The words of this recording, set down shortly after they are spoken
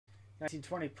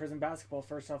1920 Prizm Basketball,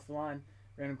 first off the line.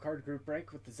 Random card group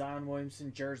break with the Zion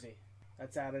Williamson jersey.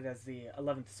 That's added as the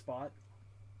 11th spot.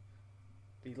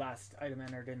 The last item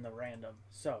entered in the random.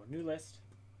 So, new list.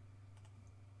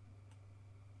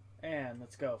 And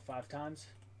let's go 5 times.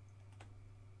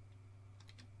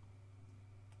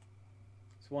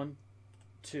 It's 1,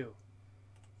 2,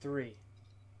 3,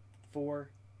 4,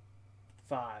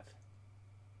 5.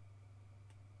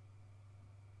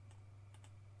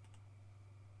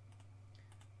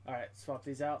 Alright, swap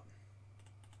these out.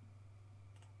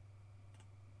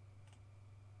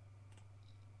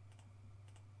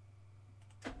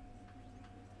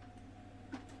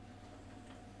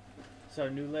 So,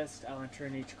 new list. I'll enter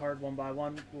in each card one by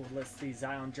one. We'll list the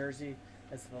Zion jersey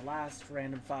as the last,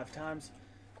 random 5 times.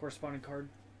 Corresponding card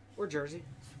or jersey,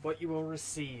 what you will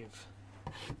receive.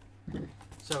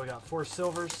 So, we got 4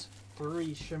 silvers,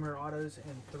 3 shimmer autos,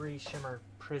 and 3 shimmer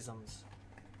prisms.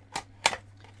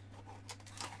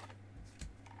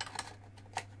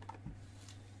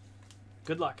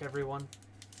 Good luck, everyone.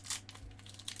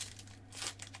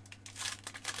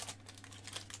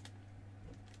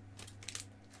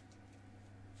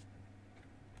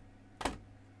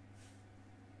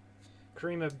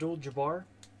 Kareem Abdul-Jabbar.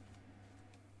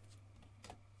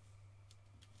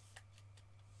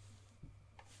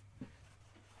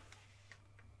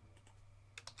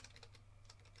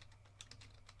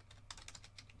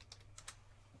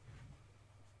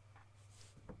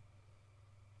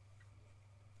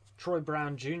 Troy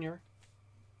Brown Jr.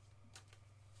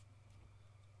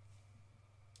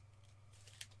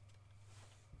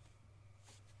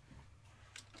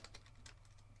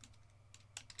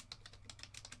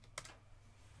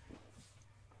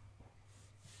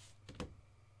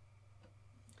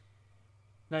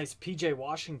 Nice PJ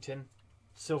Washington,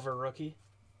 silver rookie.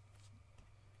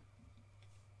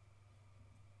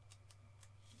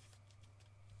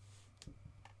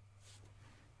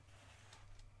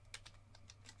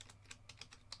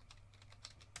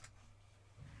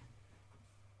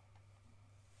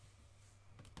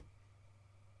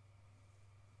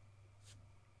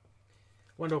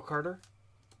 Wendell Carter.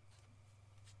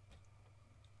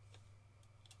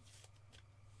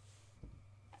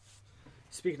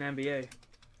 Speaking of NBA,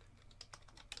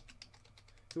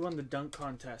 who won the dunk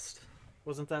contest?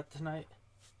 Wasn't that tonight?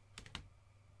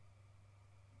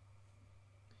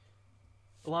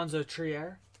 Alonzo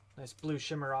Trier. Nice blue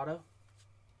shimmer auto.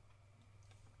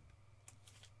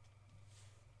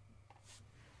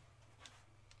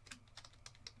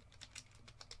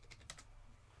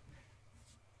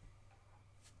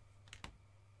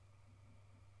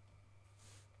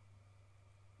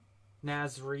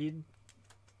 Naz Reid.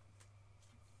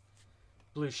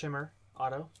 Blue shimmer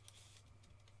auto.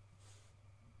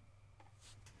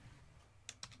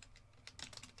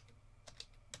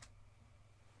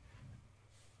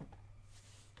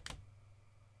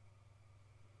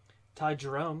 Ty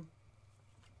Jerome.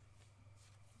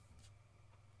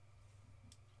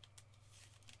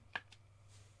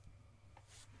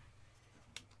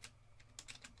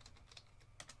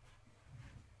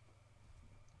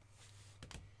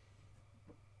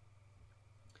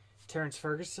 Terrence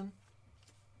Ferguson.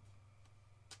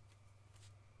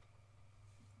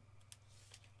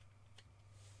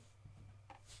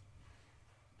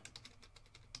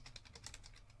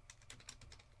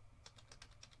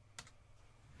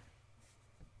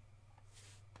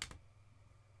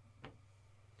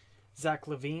 Zach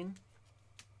LaVine.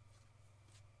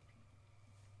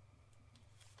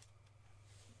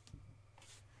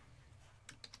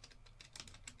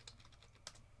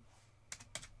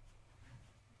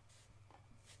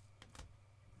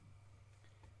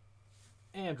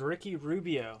 And Ricky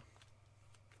Rubio.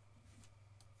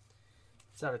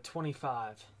 It's out of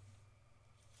 25.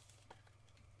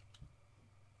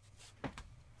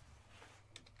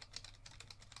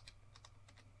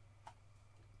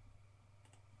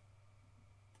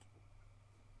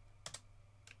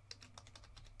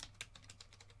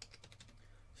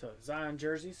 So, Zion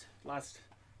jerseys, last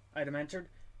item entered,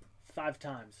 5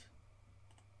 times.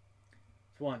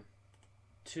 It's 1,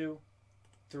 2,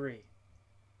 3,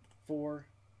 4,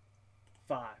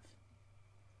 5.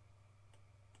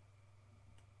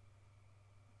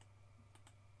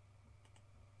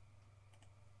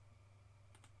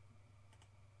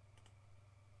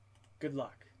 Good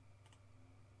luck.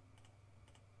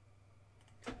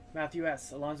 Matthew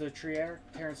S., Alonzo Trier,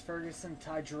 Terrence Ferguson,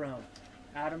 Ty Jerome,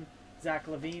 Adam, Zach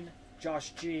LaVine, Josh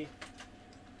G.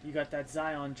 You got that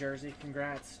Zion jersey.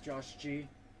 Congrats, Josh G.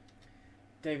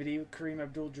 David E., Kareem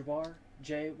Abdul-Jabbar,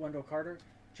 Jay, Wendell Carter,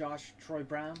 Josh, Troy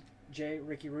Brown, Jay,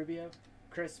 Ricky Rubio,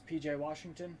 Chris, PJ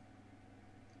Washington,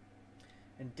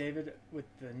 and David with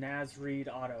the Naz Reid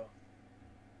auto.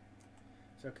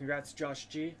 So congrats, Josh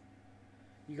G.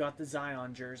 You got the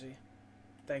Zion jersey.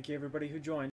 Thank you, everybody who joined.